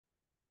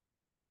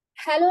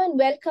Hello and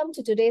welcome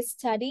to today's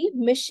study,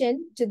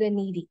 Mission to the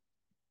Needy.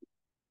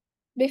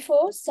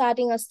 Before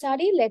starting our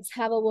study, let's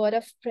have a word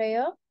of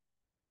prayer.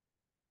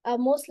 Our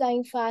most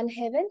loving Father in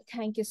heaven,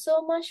 thank you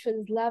so much for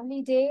this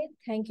lovely day.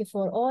 Thank you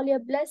for all your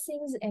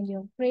blessings and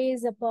your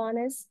praise upon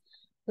us.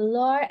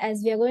 Lord,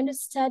 as we are going to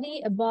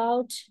study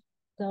about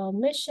the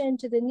mission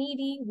to the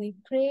needy, we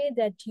pray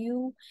that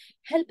you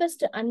help us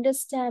to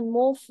understand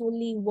more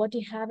fully what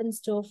you have in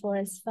store for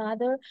us,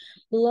 Father.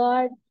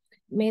 Lord,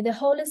 may the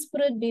Holy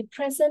Spirit be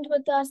present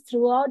with us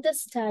throughout the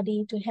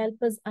study to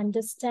help us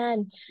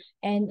understand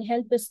and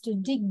help us to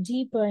dig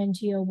deeper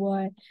into your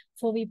word.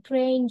 For we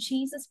pray in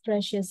Jesus'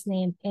 precious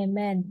name.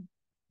 Amen.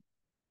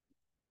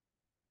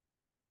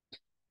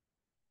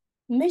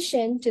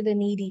 Mission to the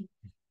needy.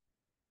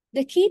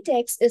 The key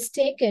text is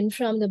taken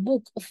from the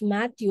book of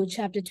Matthew,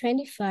 chapter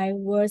 25,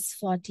 verse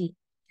 40.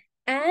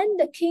 And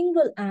the king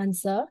will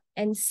answer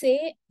and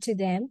say to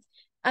them,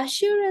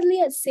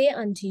 Assuredly I say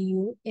unto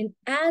you,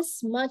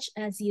 inasmuch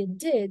as you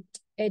did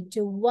it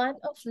to one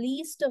of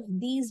least of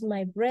these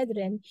my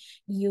brethren,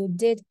 you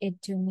did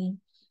it to me.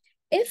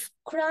 If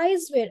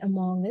Christ were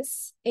among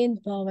us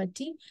in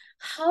poverty,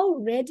 how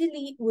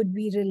readily would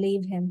we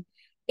relieve him?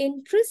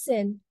 In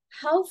prison,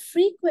 how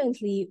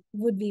frequently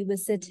would we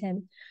visit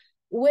him?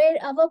 Where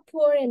our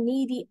poor and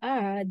needy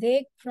are,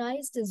 there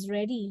Christ is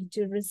ready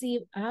to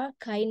receive our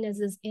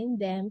kindnesses in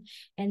them,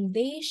 and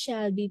they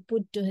shall be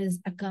put to his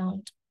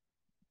account.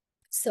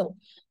 So,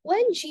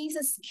 when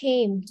Jesus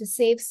came to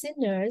save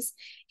sinners,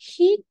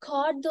 he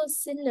caught those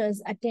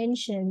sinners'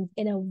 attention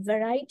in a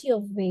variety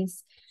of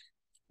ways.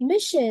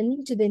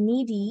 Mission to the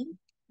needy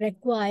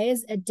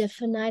requires a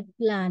definite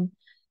plan,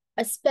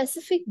 a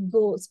specific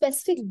goals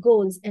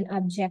and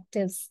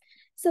objectives.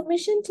 So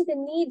mission to the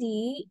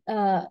needy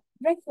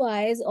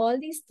requires all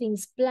these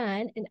things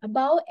planned, and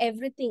above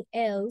everything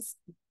else,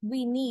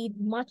 we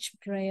need much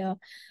prayer.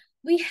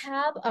 We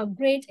have a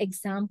great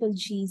example,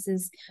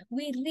 Jesus.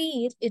 We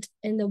read it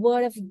in the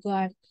Word of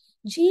God.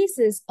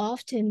 Jesus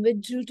often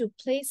withdrew to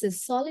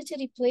places,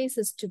 solitary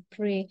places to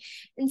pray.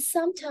 And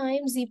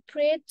sometimes he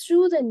prayed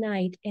through the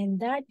night, and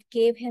that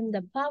gave him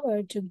the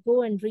power to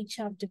go and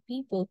reach out to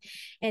people.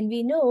 And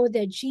we know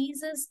that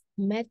Jesus'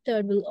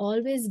 method will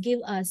always give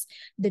us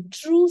the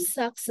true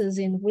success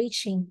in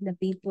reaching the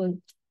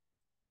people.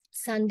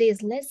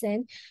 Sunday's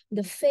lesson,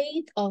 the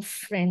faith of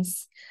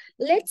friends.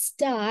 Let's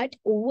start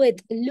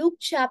with Luke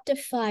chapter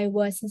 5,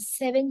 verses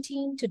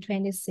 17 to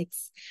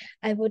 26.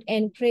 I would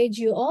encourage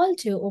you all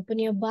to open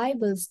your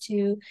Bibles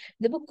to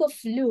the book of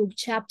Luke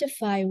chapter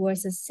 5,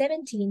 verses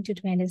 17 to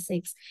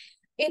 26.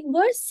 In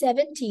verse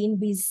 17,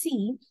 we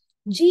see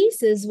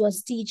Jesus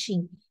was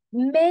teaching.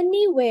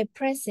 Many were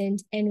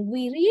present, and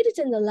we read it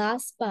in the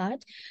last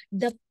part.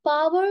 The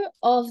power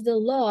of the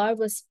Lord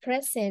was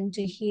present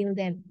to heal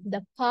them.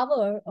 The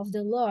power of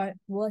the Lord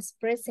was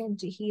present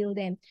to heal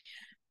them.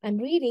 I'm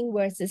reading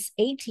verses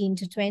 18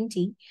 to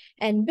 20.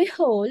 And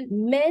behold,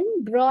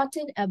 men brought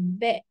in a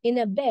bed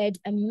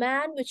a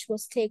man which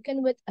was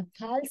taken with a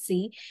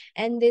palsy,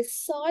 and they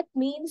sought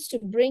means to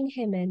bring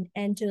him in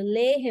and to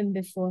lay him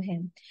before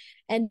him.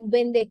 And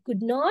when they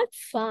could not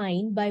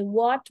find by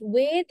what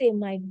way they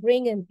might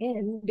bring him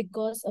in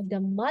because of the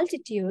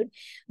multitude,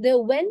 they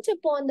went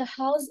upon the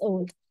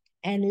household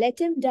and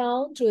let him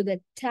down through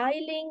the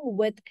tiling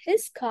with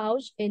his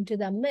couch into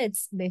the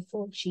midst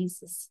before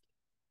Jesus.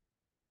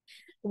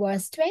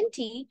 Verse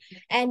 20,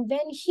 and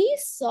when he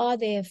saw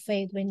their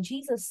faith, when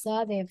Jesus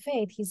saw their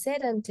faith, he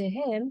said unto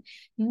him,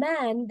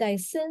 Man, thy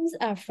sins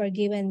are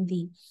forgiven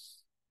thee.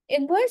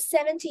 In verse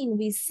 17,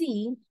 we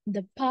see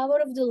the power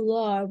of the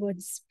Lord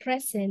was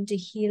present to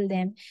heal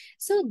them.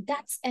 So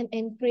that's an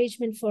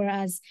encouragement for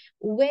us.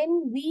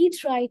 When we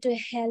try to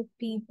help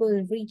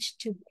people reach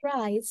to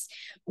Christ,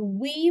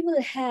 we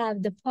will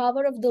have the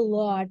power of the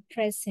Lord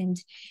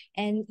present.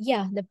 And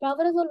yeah, the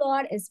power of the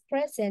Lord is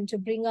present to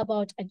bring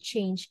about a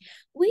change.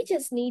 We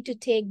just need to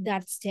take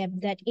that step,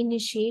 that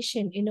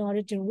initiation in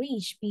order to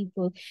reach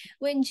people.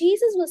 When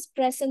Jesus was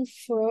present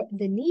for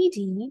the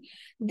needy,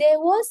 there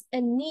was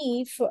a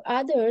need for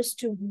others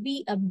to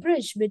be a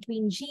bridge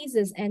between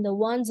Jesus and the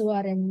ones who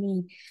are in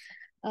need.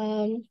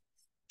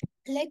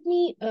 Let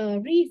me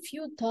read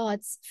few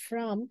thoughts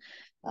from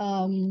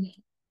a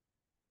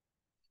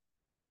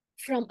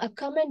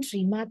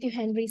commentary, Matthew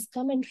Henry's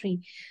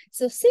commentary.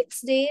 So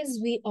 6 days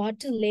we ought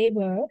to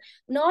labor,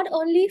 not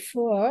only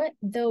for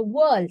the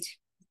world,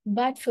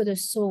 but for the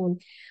soul,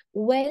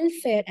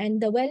 welfare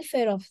and the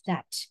welfare of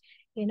that.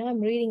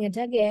 I'm reading it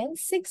again.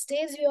 6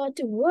 days we ought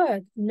to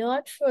work,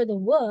 not for the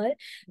world,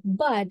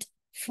 but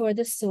for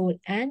the soul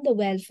and the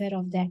welfare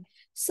of that.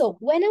 So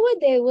whenever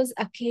there was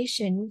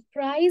occasion,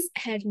 Christ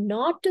had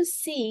not to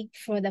seek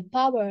for the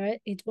power,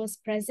 it was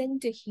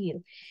present to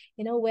heal.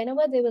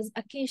 Whenever there was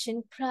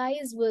occasion,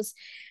 Christ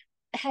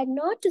had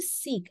not to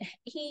seek.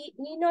 He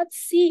need not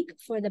seek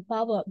for the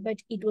power,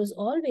 but it was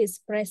always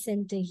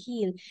present to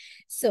heal.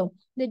 So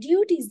the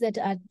duties that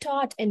are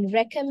taught and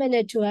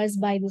recommended to us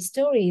by the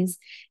stories.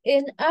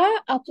 In our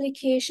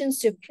applications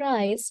to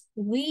Christ,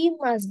 we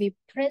must be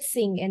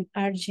pressing and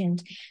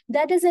urgent.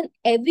 That is an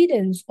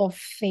evidence of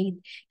faith,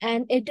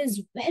 and it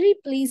is very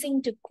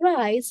pleasing to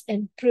Christ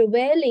and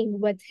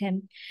prevailing with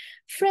him.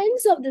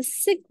 Friends of the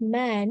sick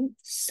man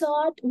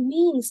sought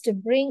means to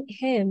bring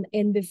him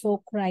in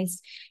before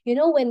Christ.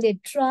 When they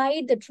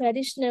tried the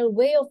traditional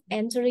way of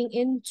entering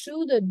in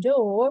through the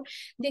door,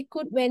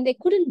 when they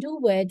couldn't do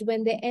it,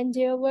 when the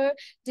endeavor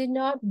did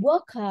not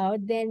work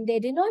out, then they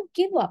did not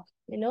give up.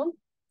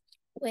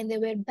 When they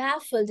were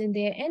baffled in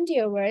their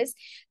endeavors,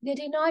 they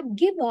did not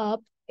give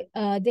up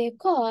their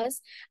cause,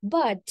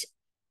 but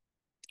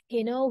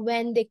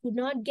when they could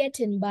not get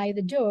in by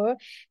the door,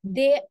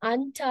 they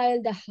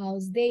untiled the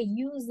house. They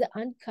used the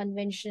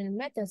unconventional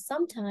method.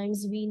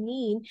 Sometimes we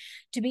need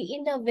to be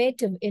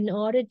innovative in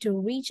order to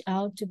reach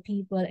out to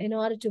people, in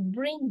order to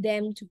bring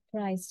them to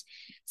Christ.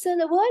 So in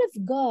the Word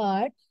of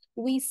God,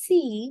 we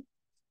see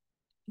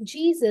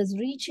Jesus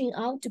reaching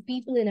out to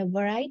people in a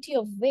variety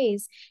of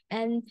ways.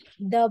 And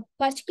the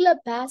particular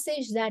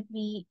passage that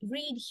we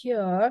read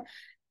here,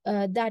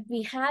 that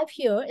we have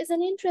here, is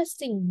an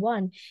interesting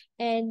one.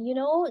 And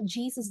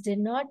Jesus did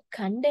not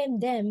condemn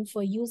them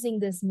for using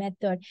this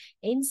method.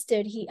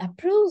 Instead, he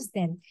approves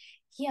them.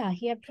 Yeah,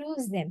 he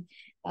approves them.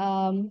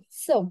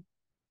 So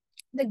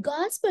the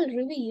gospel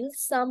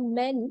reveals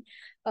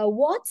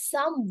what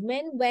some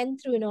men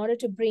went through in order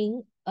to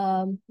bring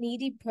a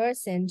needy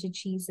person to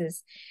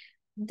Jesus.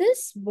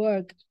 This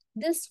work,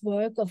 this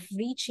work of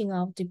reaching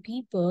out to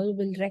people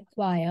will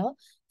require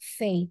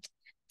faith,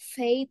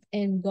 faith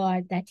in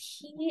God that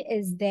He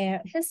is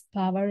there, His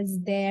power is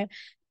there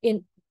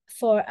in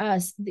for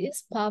us.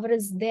 This power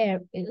is there.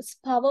 This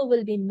power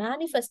will be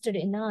manifested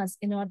in us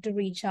in order to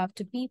reach out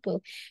to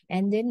people.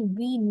 And then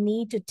we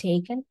need to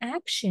take an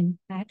action.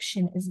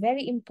 Action is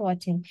very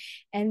important.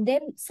 And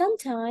then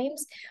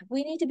sometimes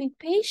we need to be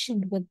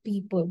patient with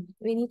people.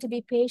 We need to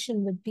be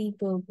patient with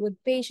people,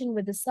 patient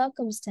with the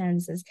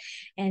circumstances.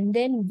 And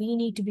then we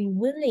need to be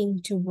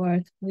willing to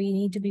work. We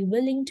need to be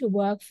willing to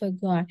work for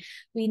God.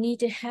 We need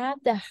to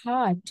have the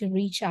heart to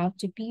reach out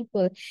to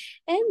people,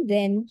 and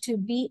then to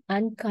be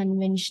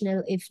unconventional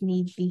if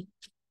need be.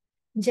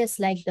 Just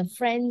like the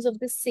friends of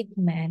the sick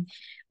man,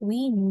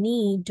 we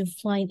need to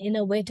find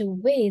innovative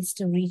ways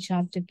to reach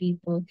out to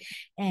people.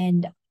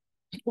 And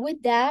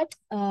with that,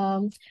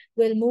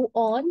 we'll move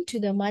on to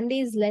the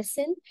Monday's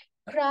lesson,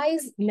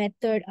 Christ's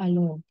method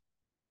alone.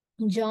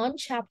 John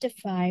chapter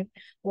 5,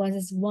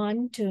 verses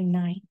 1 to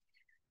 9.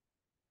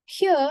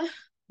 Here,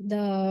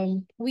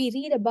 we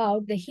read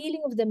about the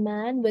healing of the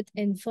man with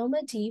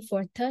infirmity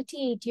for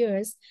 38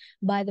 years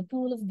by the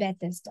pool of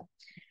Bethesda.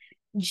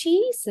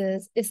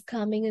 Jesus is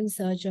coming in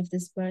search of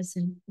this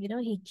person.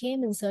 He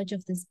came in search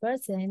of this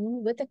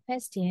person with a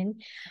question,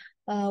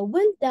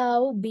 will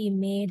thou be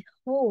made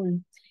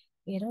whole?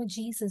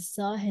 Jesus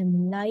saw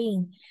him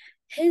lying.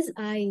 His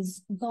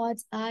eyes,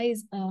 God's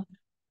eyes, are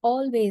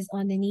always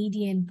on the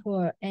needy and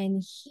poor,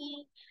 and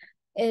he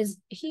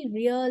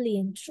really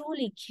and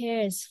truly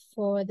cares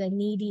for the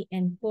needy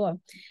and poor.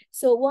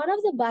 So one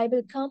of the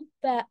Bible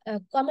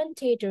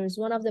commentators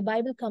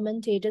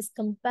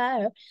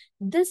compare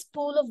this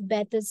pool of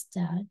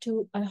Bethesda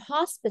to a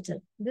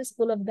hospital.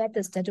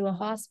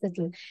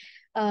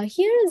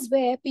 Here is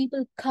where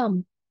people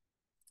come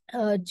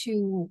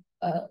to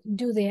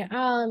do their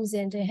alms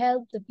and to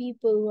help the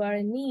people who are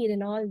in need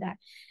and all that.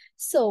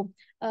 So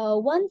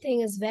one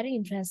thing is very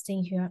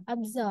interesting here.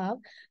 Observe,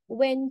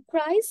 when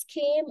Christ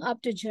came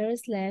up to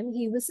Jerusalem,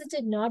 he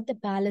visited not the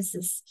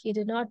palaces. He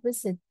did not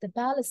visit the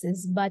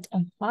palaces, but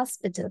a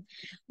hospital,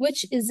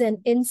 which is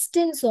an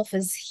instance of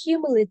his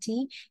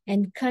humility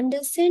and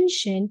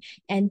condescension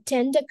and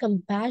tender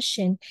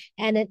compassion,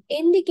 and an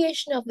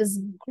indication of his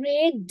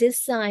great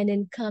design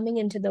in coming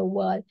into the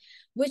world,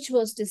 which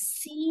was to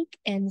seek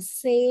and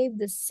save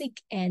the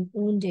sick and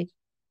wounded.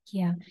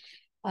 Yeah.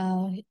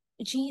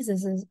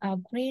 Jesus is our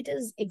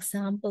greatest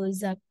example,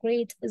 is our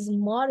greatest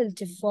model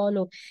to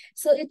follow.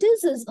 So it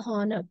is his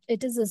honor,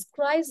 it is his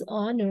Christ's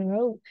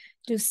honor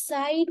to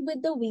side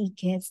with the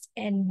weakest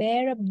and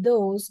bear up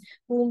those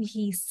whom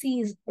he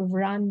sees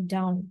run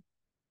down.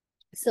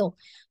 So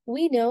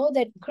we know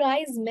that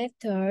Christ's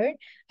method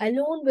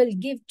alone will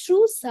give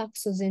true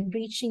success in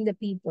reaching the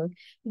people.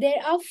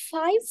 There are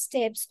 5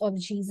 steps of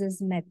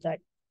Jesus' method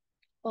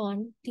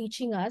on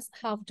teaching us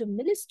how to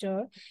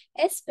minister,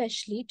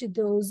 especially to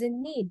those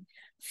in need.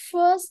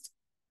 First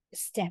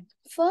step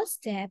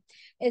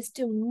is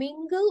to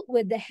mingle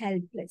with the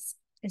helpless.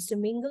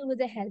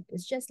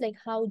 Just like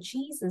how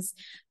Jesus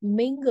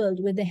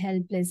mingled with the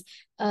helpless.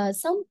 At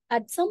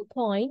some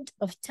point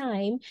of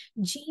time,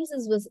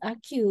 Jesus was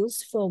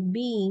accused for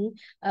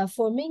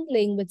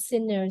mingling with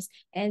sinners,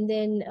 and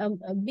then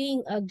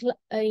being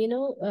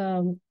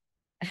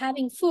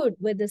having food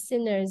with the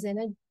sinners,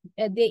 and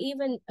they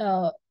even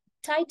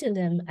titled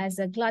him as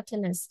a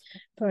gluttonous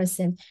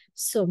person.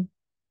 So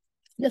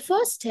the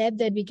first step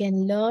that we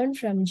can learn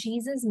from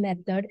Jesus'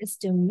 method is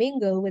to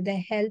mingle with the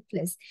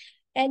helpless.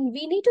 And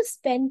we need to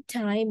spend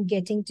time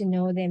getting to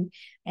know them,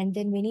 and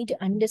then we need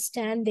to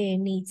understand their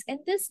needs, and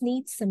this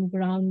needs some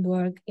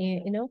groundwork.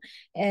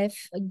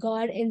 If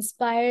God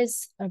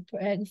inspires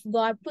if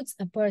God puts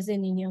a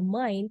person in your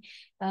mind,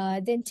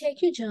 then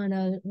take your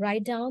journal,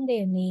 write down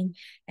their name,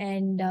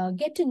 and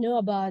get to know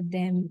about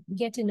them,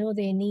 get to know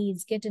their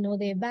needs, get to know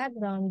their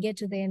background, get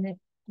to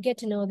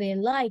know their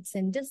likes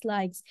and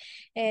dislikes.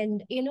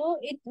 And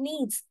it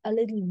needs a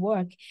little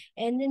work.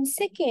 And then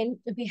second,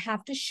 we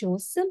have to show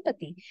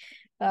sympathy.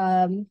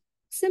 um,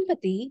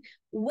 Sympathy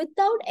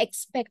without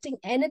expecting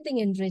anything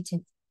in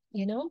return.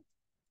 you know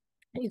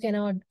you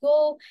cannot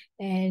go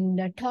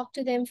and talk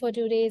to them for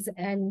 2 days,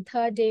 and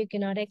third day you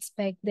cannot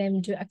expect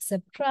them to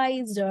accept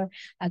Christ or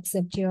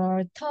accept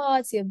your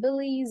thoughts, your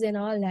beliefs, and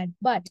all that.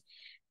 But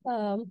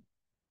um,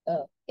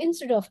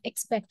 instead of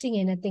expecting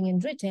anything in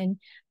return,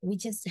 we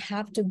just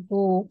have to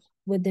go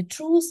with the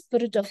true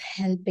spirit of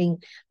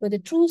helping, with the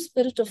true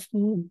spirit of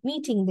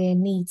meeting their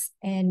needs.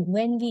 And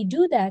when we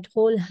do that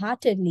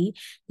wholeheartedly,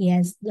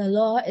 yes, the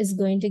Lord is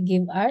going to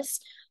give us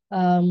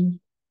um,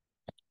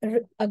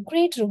 a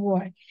great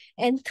reward.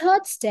 And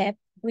third step,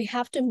 we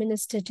have to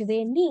minister to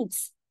their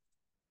needs.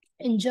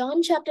 In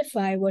John chapter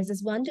 5,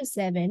 verses 1 to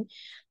 7,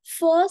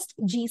 first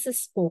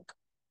Jesus spoke.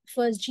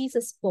 First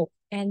Jesus spoke,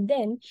 and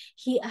then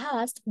he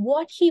asked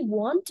what he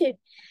wanted.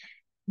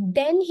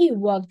 Then he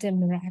worked a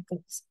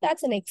miracle.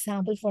 That's an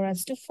example for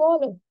us to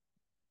follow.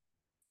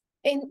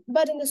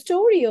 But in the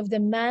story of the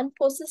man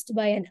possessed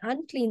by an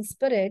unclean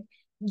spirit,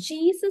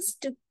 Jesus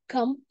took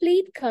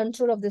complete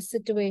control of the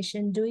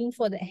situation, doing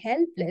for the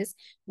helpless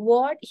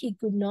what he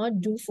could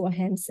not do for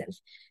himself.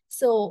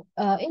 So,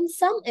 in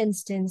some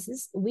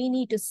instances, we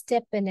need to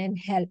step in and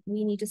help.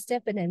 We need to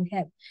step in and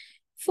help.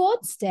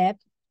 Fourth step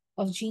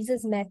of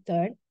Jesus'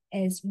 method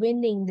is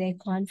winning their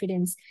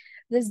confidence.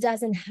 This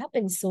doesn't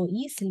happen so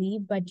easily,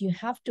 but you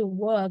have to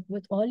work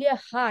with all your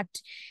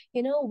heart.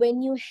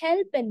 When you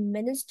help and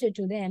minister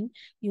to them,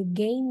 you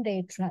gain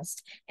their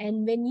trust.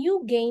 And when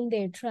you gain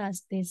their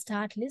trust, they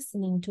start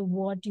listening to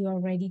what you are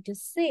ready to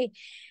say.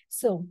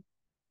 So,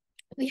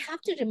 we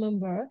have to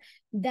remember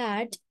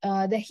that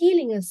the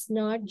healing is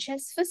not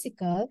just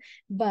physical,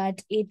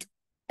 but it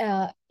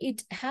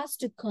has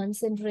to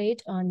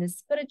concentrate on the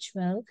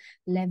spiritual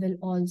level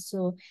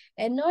also,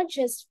 and not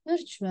just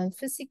spiritual,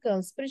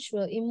 physical,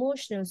 spiritual,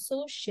 emotional,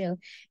 social.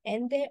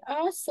 And there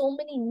are so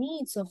many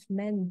needs of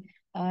men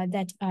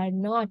that are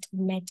not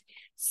met.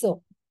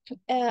 So,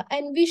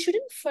 and we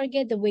shouldn't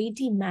forget the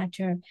weighty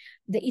matter,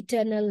 the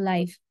eternal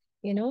life.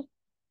 You know,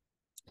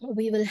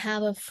 we will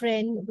have a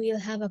friend, we'll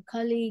have a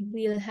colleague,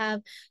 we'll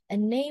have a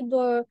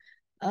neighbor.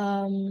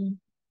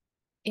 um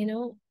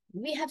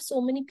we have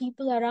so many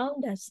people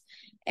around us,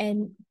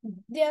 and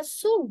they are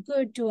so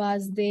good to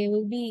us. They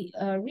will be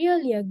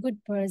really a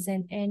good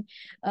person. And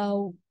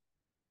uh,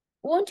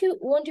 won't you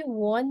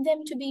want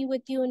them to be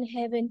with you in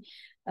heaven?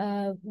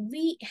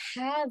 We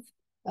have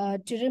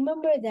to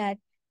remember that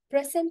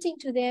presenting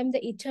to them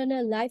the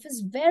eternal life is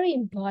very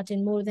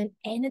important, more than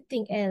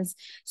anything else.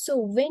 So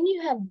when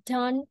you have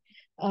done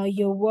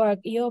your work,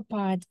 your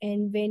part,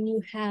 and when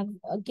you have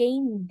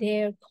gained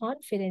their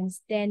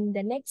confidence, then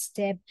the next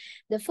step,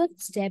 the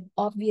fifth step,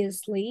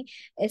 obviously,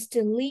 is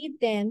to lead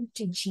them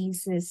to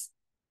Jesus.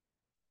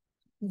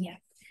 Yeah.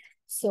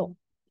 So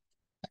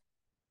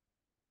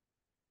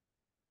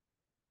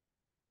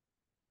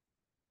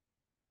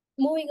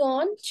moving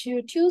on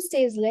to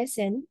Tuesday's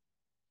lesson,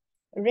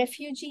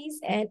 refugees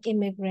and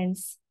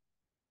immigrants.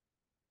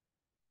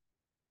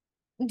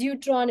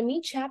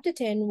 Deuteronomy chapter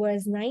 10,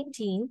 verse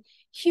 19.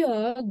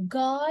 Here,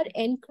 God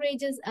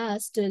encourages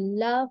us to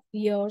love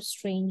your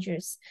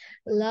strangers.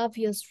 Love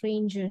your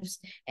strangers.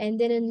 And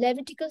then in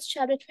Leviticus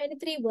chapter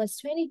 23, verse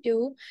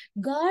 22,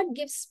 God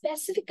gives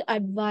specific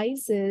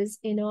advices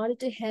in order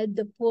to help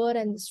the poor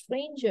and the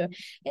stranger.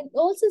 And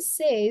also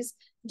says,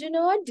 do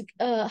not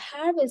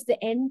harvest the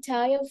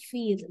entire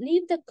field.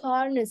 Leave the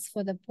corners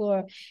for the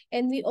poor.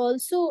 And we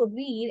also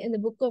read in the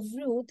book of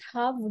Ruth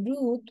how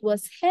Ruth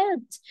was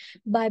helped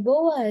by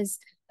Boaz,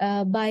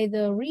 by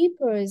the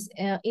reapers,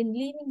 in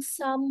leaving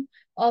some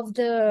of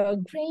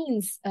the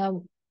grains,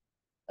 some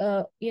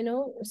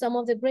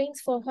of the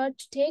grains for her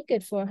to take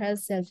it for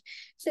herself.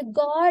 So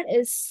God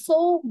is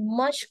so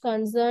much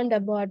concerned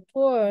about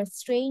poor,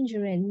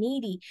 stranger, and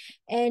needy.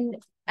 And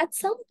at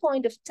some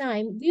point of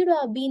time, we would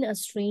have been a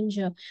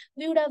stranger.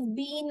 We would have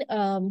been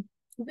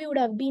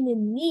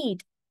in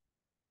need.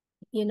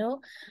 You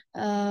know,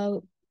 uh,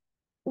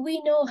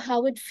 we know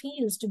how it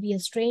feels to be a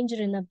stranger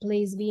in a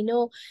place. We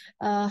know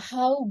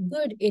how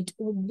good it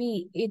would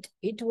be.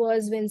 It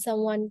was when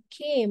someone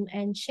came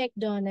and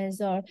checked on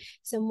us, or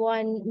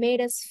someone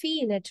made us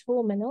feel at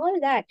home and all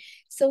that.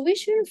 So we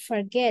shouldn't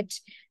forget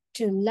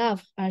to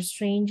love our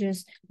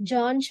strangers.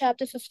 John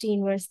chapter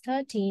 15, verse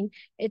 13,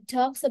 it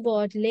talks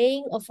about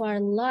laying of our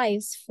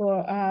lives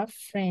for our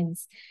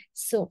friends.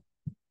 So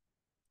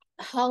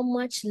how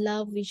much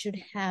love we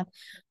should have.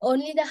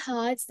 Only the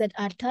hearts that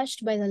are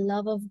touched by the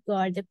love of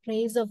God, the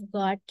praise of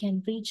God,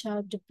 can reach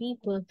out to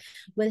people,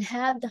 will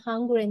have the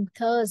hunger and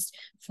thirst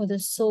for the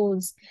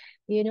souls.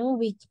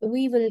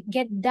 we will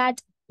get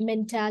that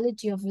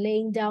mentality of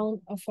laying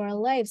down of our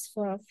lives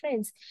for our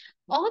friends.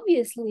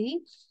 Obviously,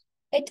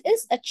 it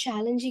is a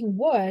challenging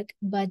work,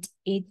 but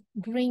it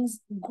brings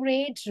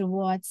great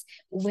rewards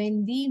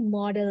when we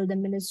model the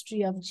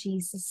ministry of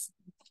Jesus.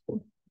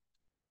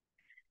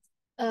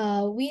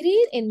 We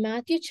read in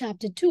Matthew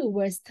chapter 2,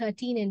 verse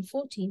 13 and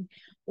 14.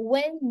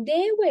 When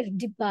they were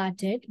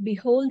departed,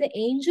 behold, the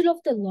angel of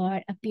the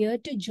Lord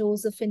appeared to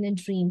Joseph in a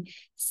dream,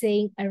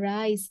 saying,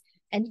 Arise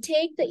and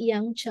take the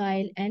young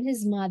child and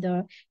his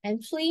mother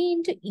and flee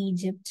into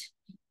Egypt.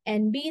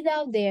 And be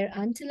thou there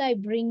until I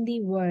bring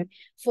thee word,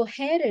 for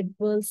Herod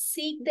will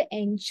seek the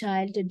young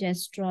child to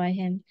destroy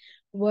him.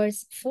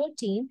 Verse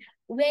 14.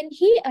 When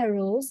he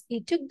arose,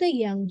 he took the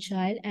young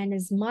child and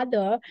his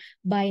mother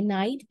by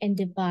night and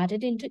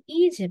departed into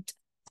Egypt.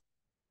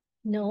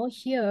 No,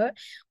 here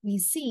we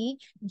see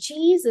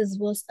Jesus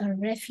was a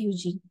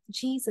refugee.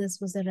 Jesus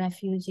was a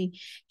refugee.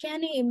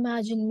 Can you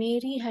imagine?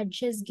 Mary had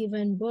just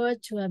given birth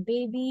to a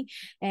baby,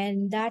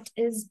 and that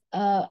is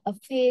a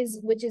phase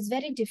which is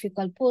very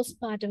difficult,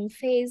 postpartum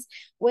phase,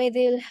 where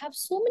they'll have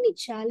so many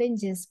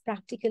challenges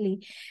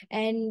practically.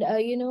 And,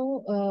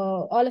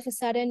 all of a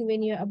sudden,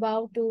 when you're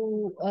about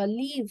to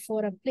leave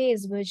for a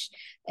place which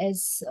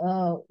is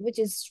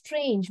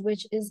strange,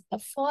 which is a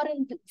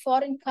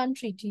foreign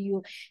country to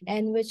you,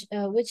 and which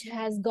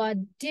has got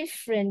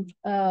different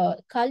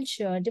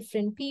culture,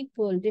 different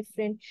people,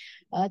 different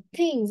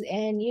things,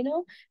 and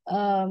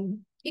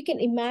you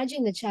can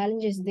imagine the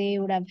challenges they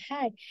would have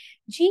had.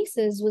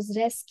 Jesus was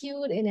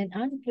rescued in an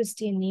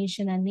unchristian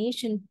nation, a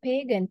nation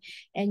pagan,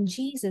 and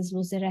Jesus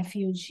was a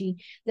refugee.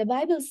 The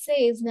Bible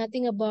says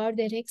nothing about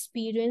their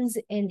experience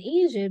in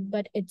Egypt,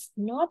 but it's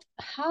not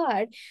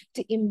hard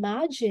to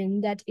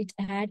imagine that it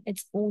had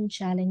its own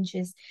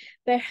challenges.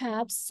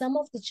 Perhaps some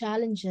of the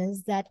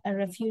challenges that a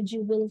refugee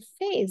will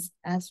face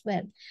as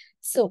well.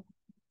 So,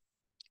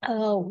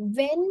 uh,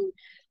 when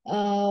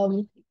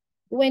um,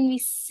 when we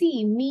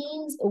see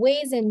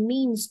ways and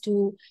means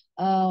to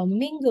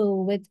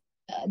mingle with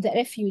the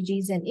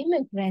refugees and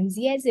immigrants,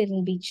 yes, it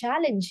will be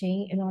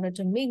challenging in order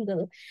to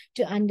mingle,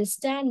 to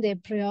understand their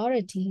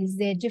priorities,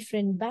 their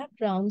different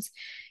backgrounds.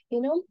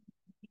 You know,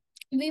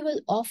 we will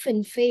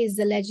often face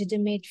the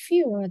legitimate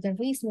fear, the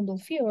reasonable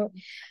fear,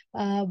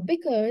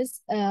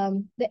 because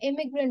the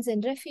immigrants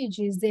and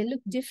refugees, they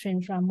look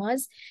different from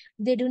us.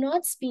 They do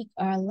not speak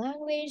our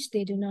language,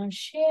 they do not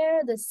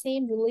share the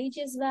same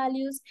religious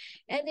values,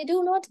 and they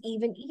do not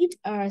even eat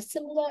our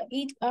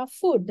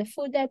food, the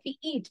food that we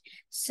eat.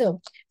 So,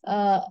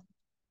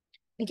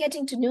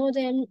 getting to know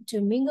them,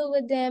 to mingle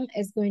with them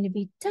is going to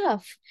be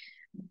tough,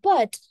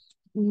 but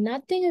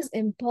nothing is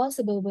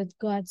impossible with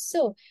God.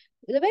 So,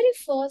 the very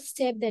first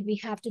step that we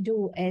have to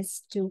do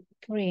is to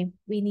pray.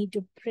 We need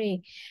to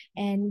pray,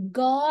 and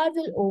God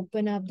will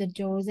open up the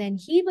doors and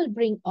He will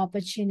bring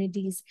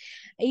opportunities.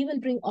 He will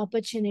bring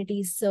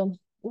opportunities. So,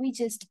 we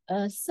just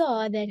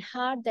saw that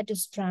heart that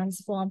is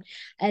transformed,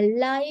 a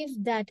life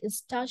that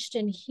is touched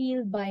and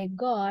healed by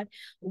God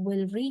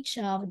will reach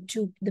out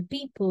to the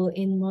people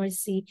in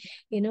mercy.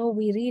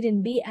 We read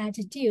in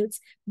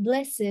Beatitudes,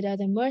 blessed are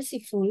the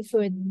merciful,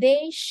 for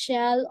they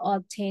shall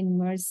obtain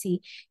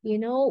mercy.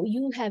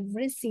 You have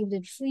received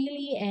it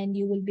freely, and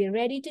you will be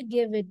ready to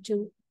give it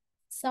to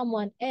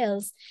someone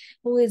else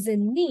who is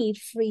in need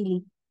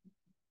freely.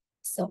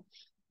 So,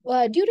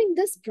 during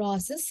this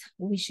process,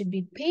 we should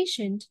be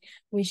patient,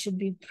 we should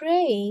be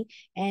praying,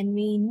 and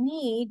we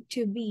need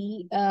to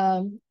be,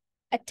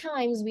 at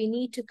times, we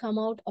need to come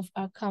out of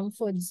our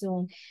comfort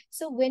zone.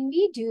 So, when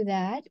we do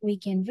that, we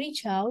can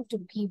reach out to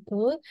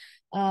people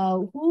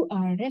who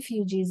are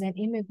refugees and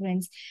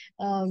immigrants.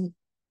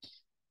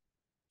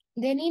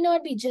 They need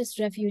not be just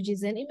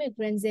refugees and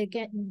immigrants. They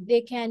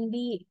can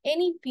be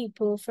any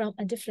people from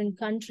a different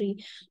country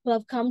who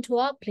have come to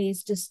our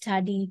place to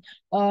study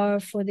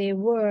or for their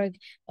work.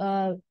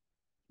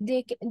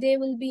 They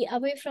will be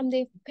away from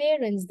their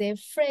parents, their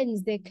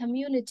friends, their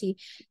community.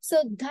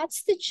 So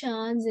that's the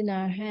chance in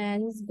our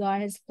hands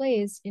God has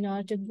placed in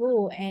order to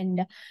go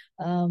and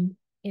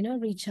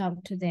reach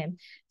out to them.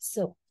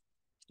 So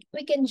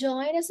we can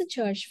join as a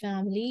church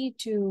family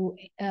to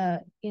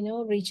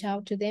reach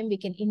out to them. We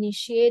can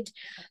initiate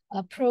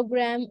a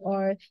program,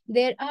 or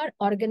there are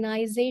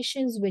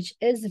organizations which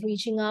is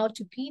reaching out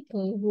to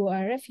people who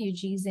are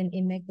refugees and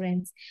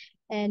immigrants.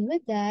 And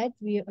with that,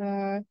 we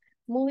are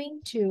moving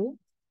to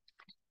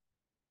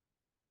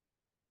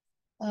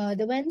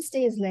the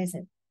Wednesday's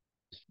lesson,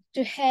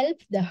 to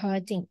help the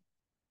hurting.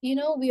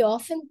 We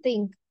often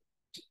think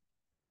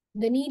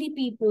the needy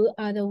people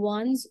are the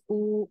ones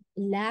who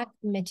lack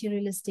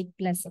materialistic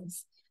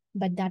blessings,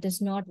 but that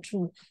is not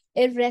true.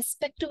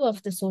 Irrespective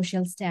of the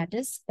social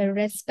status,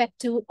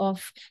 irrespective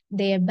of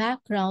their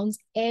backgrounds,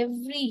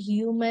 every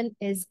human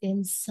is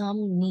in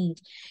some need.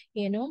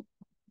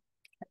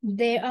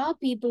 There are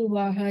people who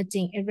are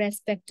hurting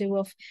irrespective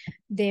of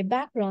their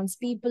backgrounds.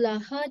 People are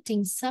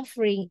hurting,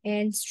 suffering,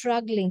 and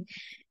struggling.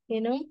 You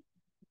know,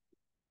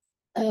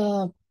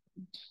 uh,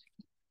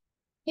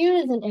 Here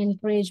is an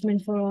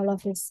encouragement for all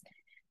of us.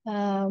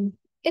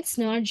 It's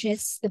not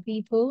just the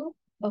people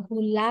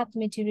who lack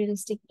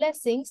materialistic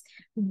blessings,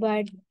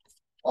 but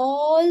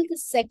all the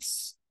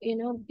sex,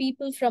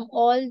 people from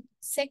all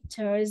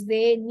sectors,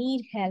 they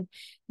need help.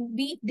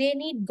 They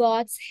need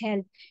God's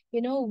help.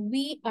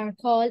 We are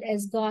called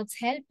as God's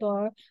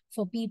helper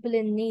for people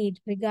in need,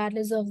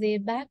 regardless of their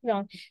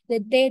background.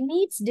 That their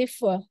needs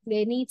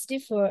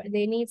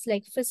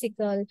like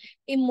physical,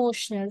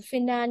 emotional,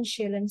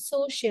 financial, and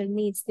social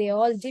needs, they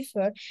all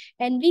differ.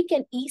 And we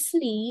can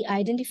easily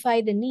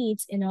identify the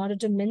needs in order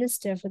to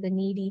minister for the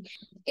needy.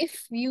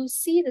 If you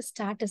see the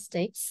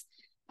statistics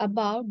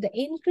about the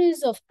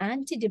increase of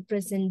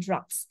antidepressant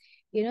drugs,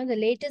 the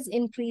latest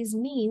increase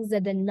means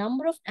that the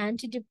number of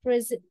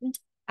antidepressant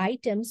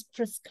items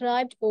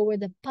prescribed over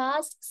the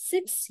past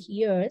 6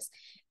 years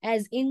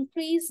has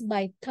increased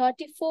by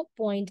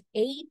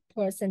 34.8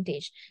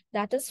 percentage.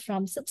 That is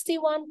from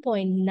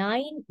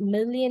 61.9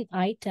 million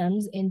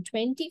items in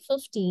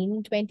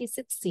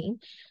 2015-2016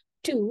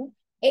 to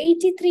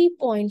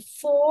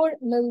 83.4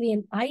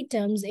 million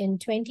items in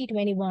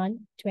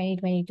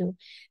 2021-2022.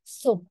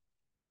 So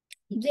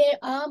there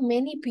are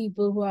many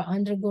people who are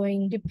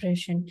undergoing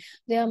depression.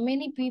 There are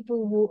many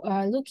people who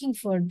are looking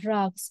for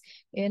drugs.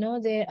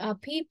 There are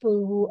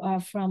people who are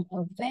from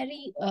a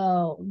very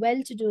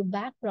well-to-do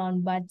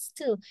background, but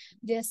still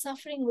they're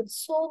suffering with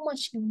so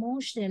much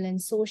emotional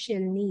and social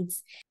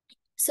needs.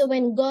 So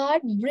when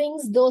God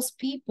brings those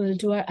people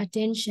to our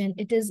attention,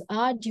 it is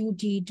our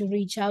duty to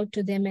reach out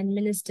to them and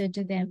minister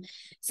to them.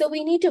 So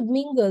we need to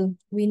mingle,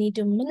 we need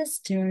to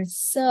minister,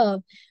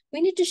 serve.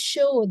 We need to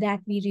show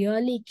that we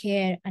really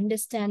care,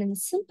 understand, and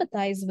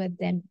sympathize with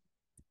them.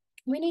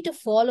 We need to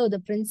follow the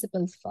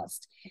principles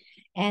first.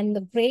 And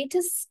the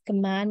greatest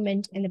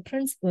commandment and the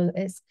principle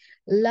is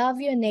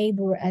love your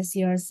neighbor as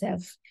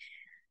yourself.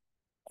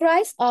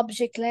 Christ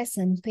Object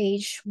Lesson,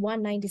 page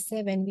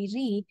 197, we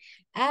read,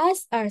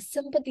 as our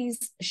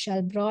sympathies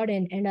shall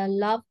broaden and our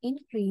love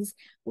increase,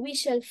 we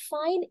shall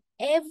find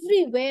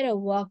everywhere a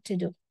work to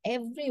do.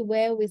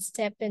 Everywhere we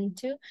step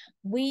into,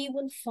 we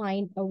will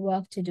find a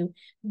work to do.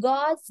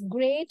 God's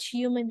great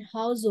human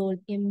household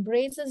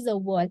embraces the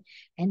world,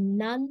 and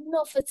none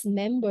of its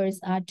members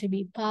are to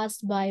be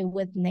passed by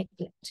with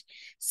neglect.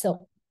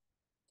 So,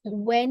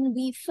 when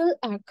we fill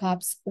our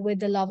cups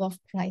with the love of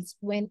Christ,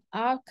 when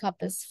our cup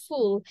is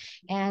full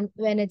and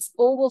when it's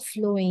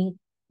overflowing,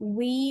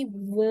 we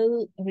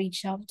will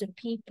reach out to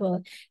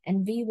people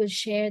and we will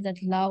share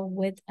that love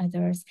with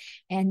others.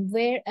 And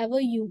wherever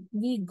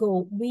we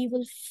go, we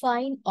will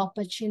find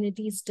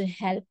opportunities to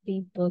help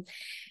people.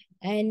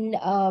 And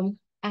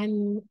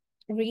I'm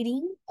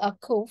reading a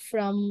quote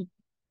from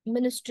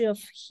Ministry of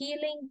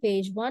Healing,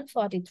 page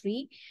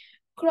 143.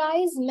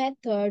 Christ's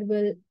method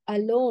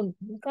alone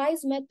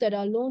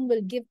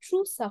will give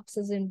true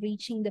success in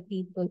reaching the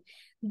people.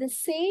 The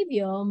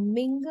Savior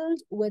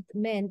mingled with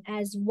men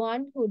as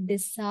one who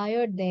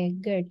desired their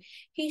good.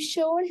 He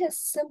showed his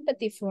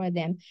sympathy for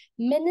them,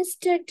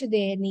 ministered to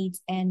their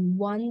needs, and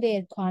won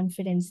their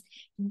confidence.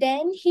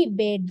 Then he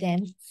bade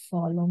them,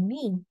 follow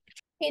me.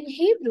 In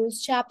Hebrews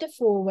chapter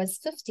 4, verse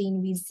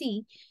 15, we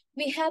see,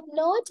 we have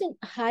not an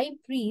high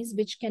priest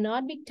which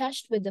cannot be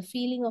touched with the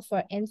feeling of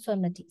our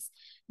infirmities,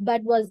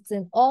 but was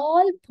in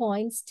all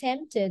points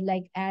tempted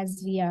like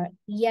as we are,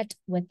 yet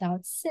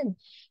without sin.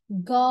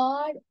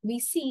 We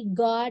see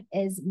God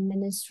is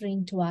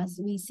ministering to us.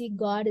 We see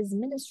God is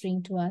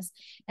ministering to us.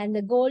 And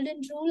the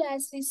golden rule,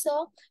 as we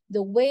saw,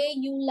 the way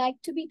you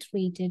like to be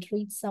treated,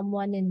 treat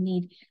someone in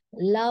need.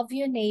 Love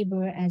your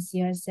neighbor as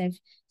yourself.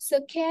 So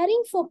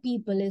caring for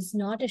people is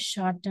not a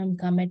short-term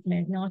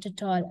commitment, not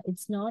at all.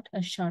 It's not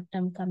a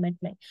short-term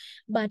commitment,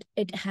 but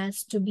it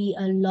has to be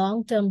a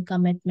long-term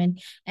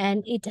commitment,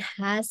 and it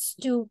has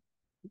to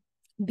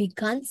be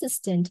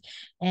consistent.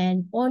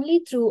 And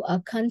only through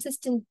a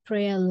consistent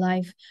prayer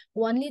life,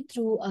 only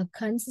through a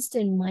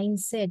consistent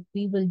mindset,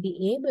 we will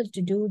be able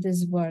to do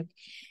this work.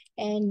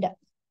 And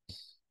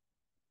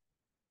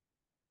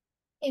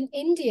in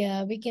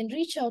India, we can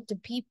reach out to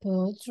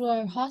people through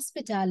our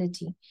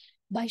hospitality.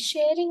 By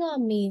sharing our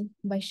meal,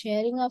 by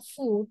sharing our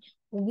food,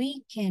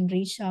 we can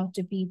reach out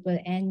to people,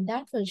 and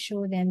that will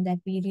show them that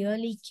we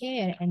really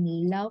care and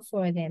love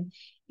for them.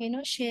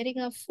 Sharing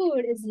our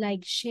food is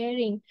like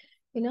sharing,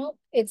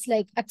 it's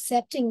like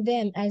accepting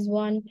them as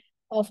one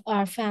of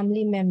our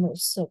family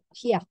members. So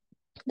yeah,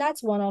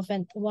 that's one of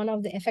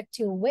the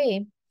effective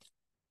way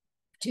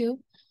to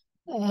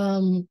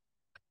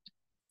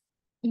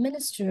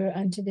minister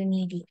unto the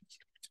needy.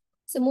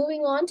 So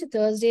moving on to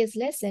Thursday's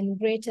lesson,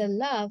 greater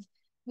love,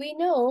 we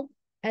know,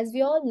 as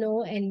we all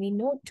know, and we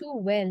know too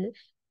well,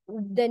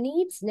 the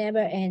needs never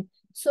end.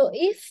 So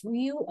if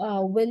you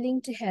are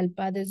willing to help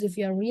others, if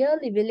you're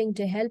really willing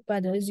to help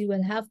others, you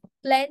will have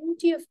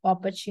plenty of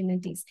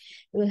opportunities.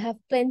 You will have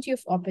plenty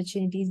of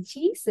opportunities.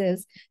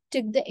 Jesus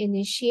took the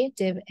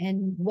initiative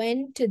and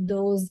went to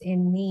those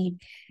in need.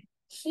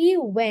 He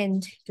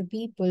went to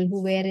people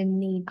who were in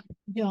need.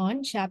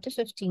 John chapter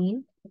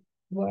 15,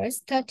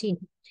 verse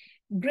 13.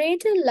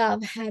 Greater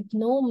love hath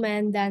no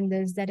man than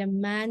this, that a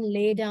man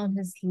lay down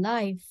his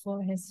life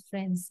for his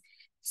friends.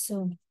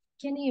 So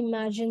Can you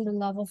imagine the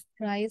love of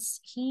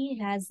Christ? He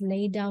has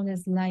laid down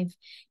his life.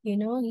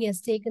 He has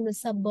taken the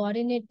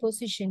subordinate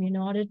position in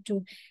order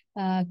to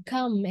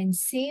come and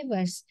save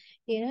us.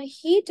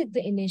 He took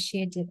the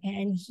initiative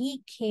and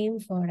he came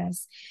for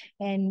us.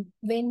 And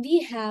when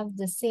we have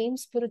the same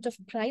spirit of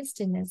Christ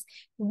in us,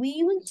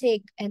 we will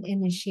take an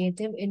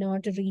initiative in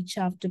order to reach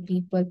out to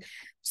people.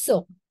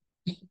 So,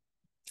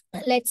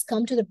 let's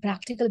come to the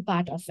practical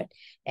part of it.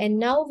 And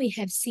now we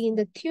have seen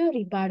the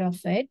theory part of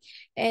it.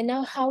 And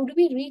now, how do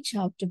we reach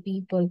out to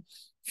people?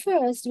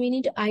 First, we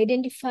need to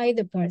identify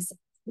the person.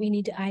 We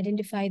need to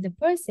identify the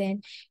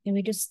person and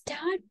we need to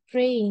start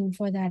praying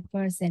for that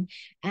person.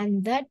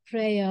 And that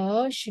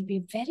prayer should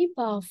be very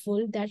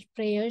powerful. That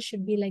prayer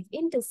should be like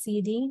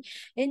interceding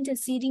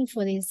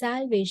for their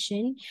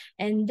salvation.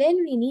 And then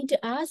we need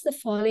to ask the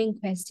following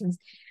questions.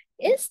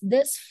 Is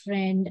this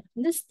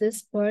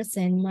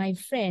person my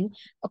friend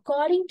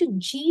according to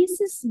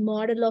Jesus'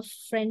 model of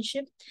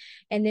friendship?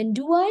 And then,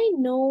 do I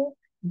know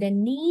the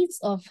needs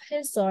of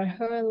his or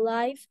her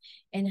life?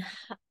 And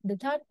the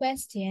third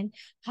question,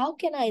 how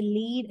can I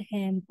lead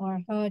him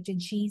or her to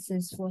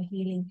Jesus for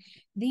healing?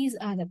 These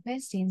are the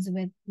questions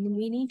that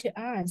we need to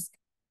ask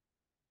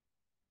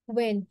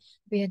when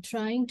we are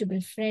trying to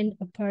befriend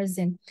a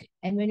person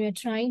and when we're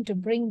trying to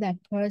bring that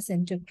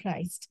person to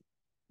Christ.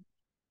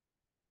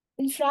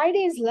 In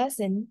Friday's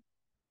lesson,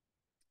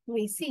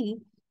 we see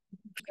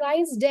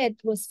Christ's death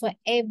was for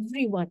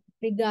everyone,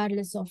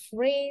 regardless of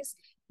race,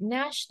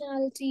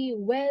 nationality,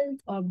 wealth,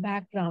 or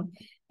background.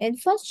 In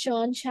 1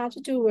 John chapter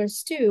 2,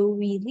 verse 2,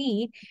 we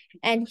read,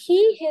 and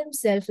he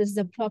himself is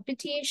the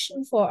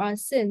propitiation for our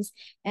sins,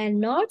 and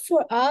not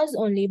for ours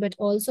only, but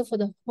also for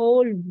the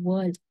whole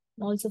world.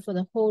 Also for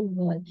the whole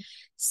world.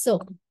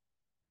 So,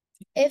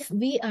 if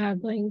we are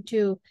going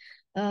to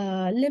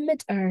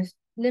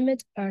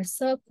limit our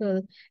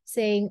circle,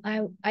 saying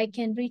I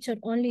can reach out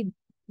only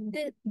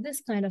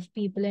this kind of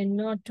people and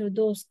not to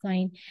those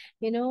kind,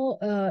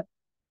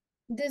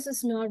 this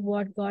is not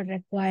what God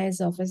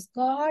requires of us.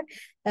 God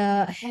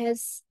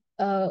has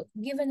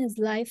given his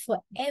life for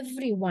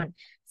everyone.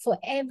 For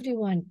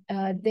everyone,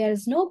 there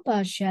is no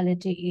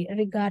partiality,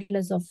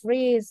 regardless of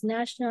race,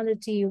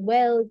 nationality,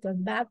 wealth, or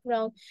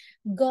background.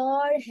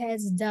 God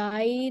has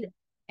died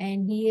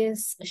and he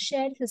has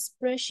shed his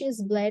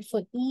precious blood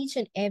for each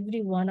and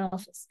every one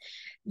of us.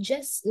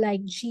 Just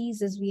like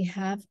Jesus, we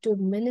have to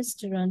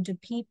minister unto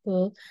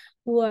people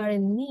who are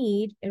in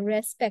need,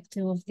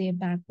 irrespective of their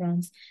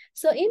backgrounds.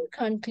 So, in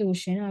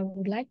conclusion, I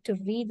would like to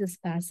read this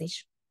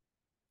passage.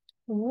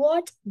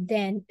 What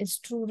then is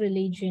true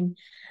religion?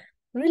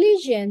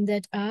 Religion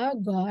that our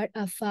God,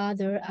 our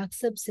Father,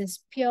 accepts as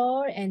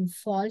pure and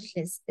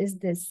faultless is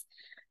this: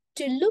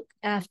 to look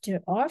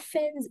after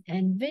orphans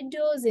and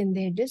widows in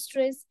their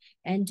distress,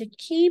 and to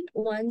keep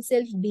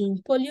oneself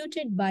being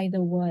polluted by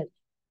the world.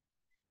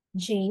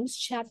 James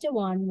chapter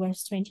 1,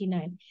 verse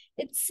 29.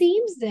 It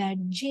seems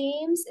that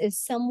James is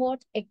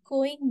somewhat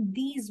echoing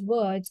these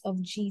words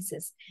of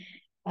Jesus,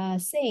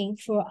 saying,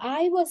 for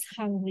I was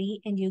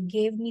hungry and you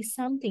gave me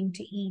something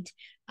to eat.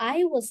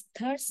 I was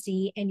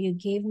thirsty and you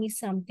gave me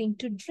something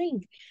to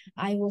drink.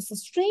 I was a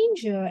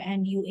stranger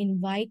and you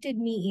invited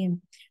me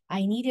in.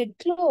 I needed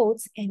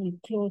clothes and you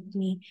clothed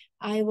me.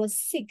 I was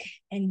sick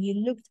and you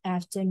looked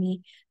after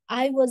me.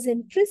 I was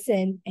in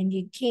prison and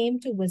you came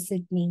to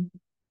visit me.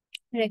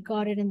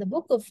 Recorded in the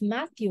book of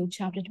Matthew,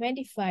 chapter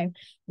 25,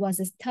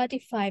 verses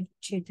 35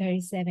 to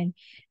 37.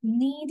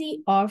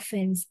 Needy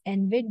orphans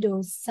and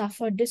widows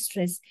suffer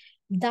distress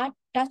that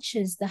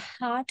touches the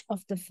heart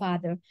of the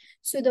Father.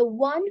 So the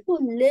one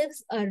who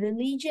lives a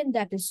religion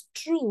that is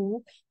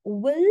true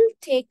will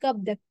take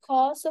up the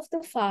cause of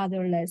the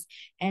fatherless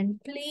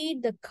and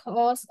plead the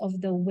cause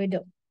of the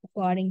widow,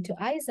 according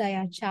to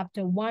Isaiah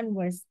chapter 1,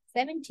 verse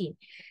 17.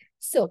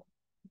 So,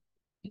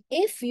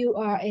 if you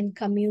are in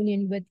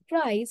communion with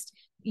Christ,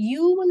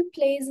 you will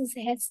place his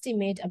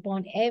estimate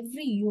upon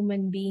every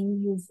human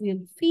being. You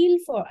will feel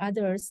for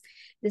others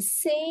the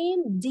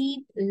same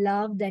deep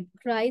love that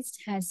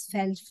Christ has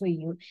felt for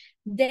you.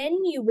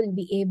 Then you will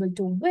be able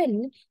to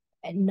win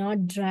and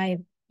not drive.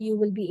 You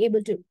will be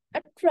able to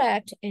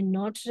attract and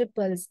not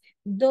repulse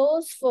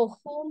those for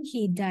whom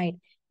he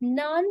died.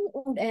 None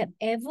would have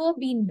ever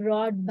been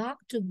brought back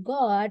to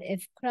God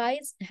if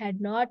Christ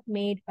had not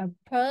made a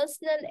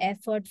personal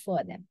effort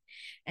for them.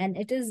 And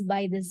it is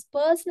by this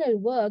personal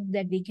work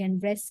that we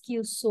can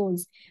rescue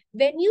souls.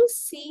 When you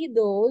see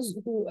those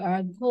who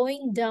are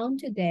going down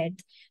to death,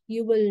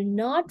 you will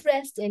not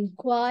rest in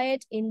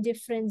quiet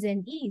indifference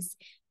and ease.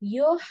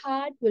 Your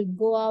heart will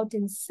go out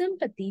in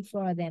sympathy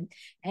for them,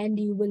 and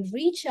you will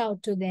reach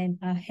out to them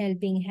a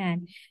helping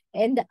hand.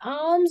 In the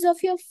arms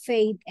of your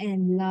faith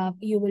and love,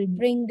 you will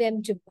bring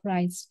them to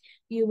Christ.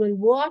 You will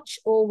watch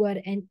over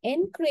and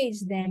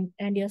encourage them,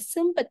 and your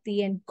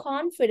sympathy and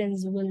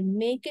confidence will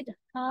make it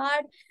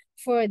hard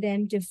for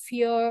them to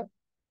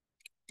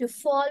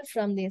fall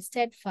from their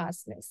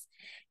steadfastness.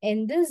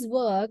 In this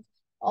work,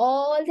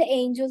 all the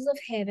angels of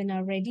heaven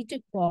are ready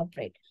to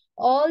cooperate.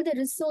 All the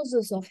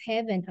resources of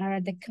heaven are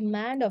at the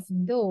command of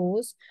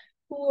those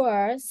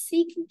poor,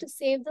 seeking to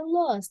save the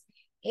lost.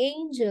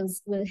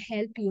 Angels will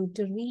help you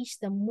to reach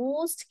the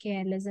most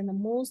careless and the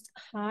most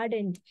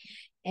hardened.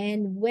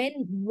 And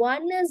when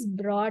one is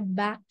brought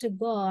back to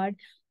God,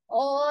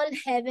 all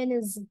heaven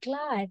is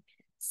glad.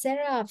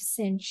 Seraphs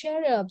and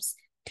cherubs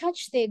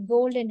touch their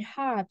golden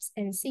harps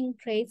and sing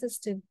praises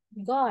to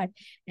God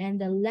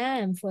and the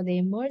Lamb for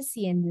their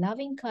mercy and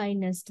loving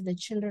kindness to the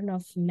children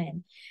of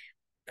men.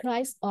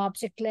 Christ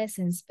Object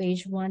Lessons,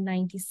 page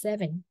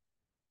 197.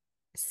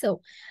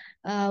 So,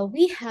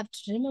 we have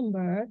to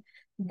remember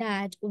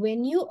that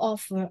when you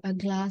offer a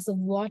glass of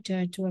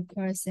water to a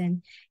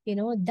person,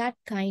 that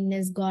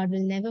kindness God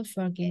will never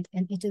forget,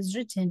 and it is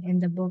written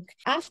in the book.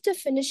 After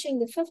finishing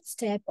the fifth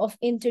step of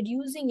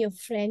introducing your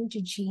friend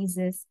to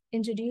Jesus,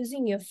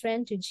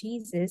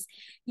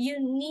 you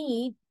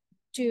need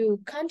to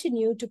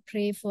continue to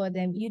pray for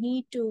them. You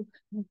need to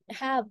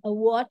have a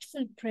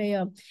watchful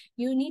prayer.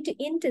 You need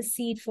to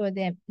intercede for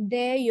them.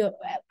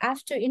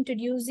 After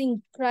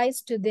introducing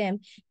Christ to them,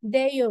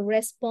 there your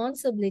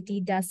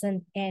responsibility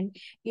doesn't end.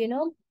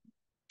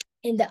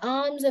 In the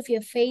arms of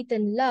your faith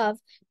and love,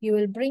 you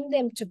will bring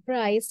them to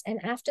Christ.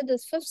 And after the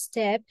fifth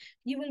step,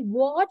 you will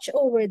watch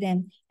over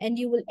them and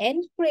you will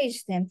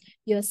encourage them.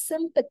 Your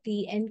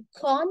sympathy and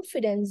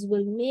confidence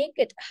will make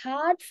it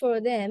hard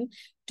for them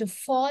to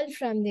fall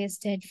from their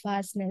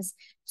steadfastness.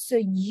 So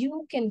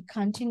you can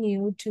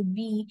continue to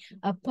be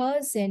a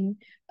person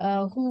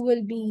who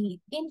will be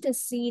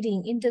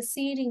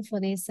interceding for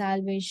their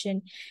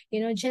salvation.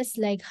 Just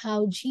like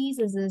how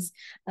Jesus is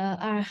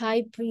our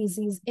high priest,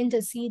 he's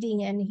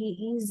interceding and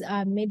he is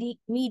our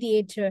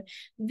mediator.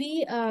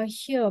 We are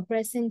here,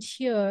 present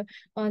here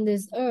on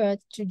this earth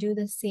to do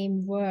the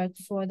same work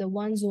for the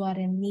ones who are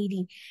in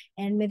needy.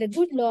 And may the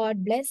good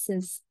Lord bless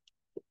us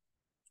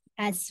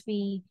as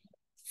we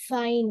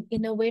find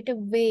innovative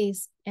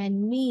ways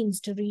and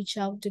means to reach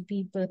out to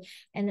people.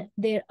 And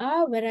there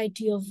are a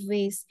variety of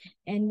ways.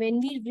 And when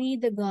we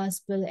read the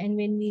gospel and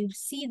when we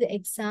see the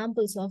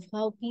examples of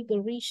how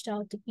people reached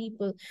out to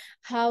people,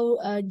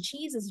 how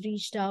Jesus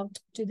reached out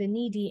to the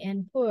needy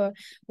and poor,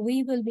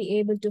 we will be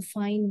able to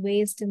find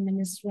ways to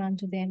minister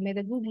unto them. May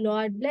the good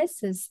Lord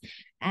bless us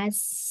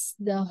as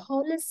the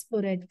Holy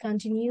Spirit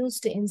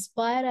continues to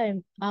inspire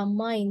our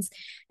minds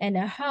and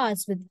our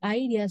hearts with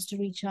ideas to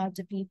reach out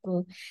to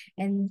people.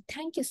 And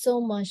thank you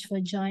so much for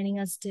joining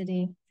us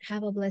today.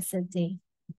 Have a blessed day.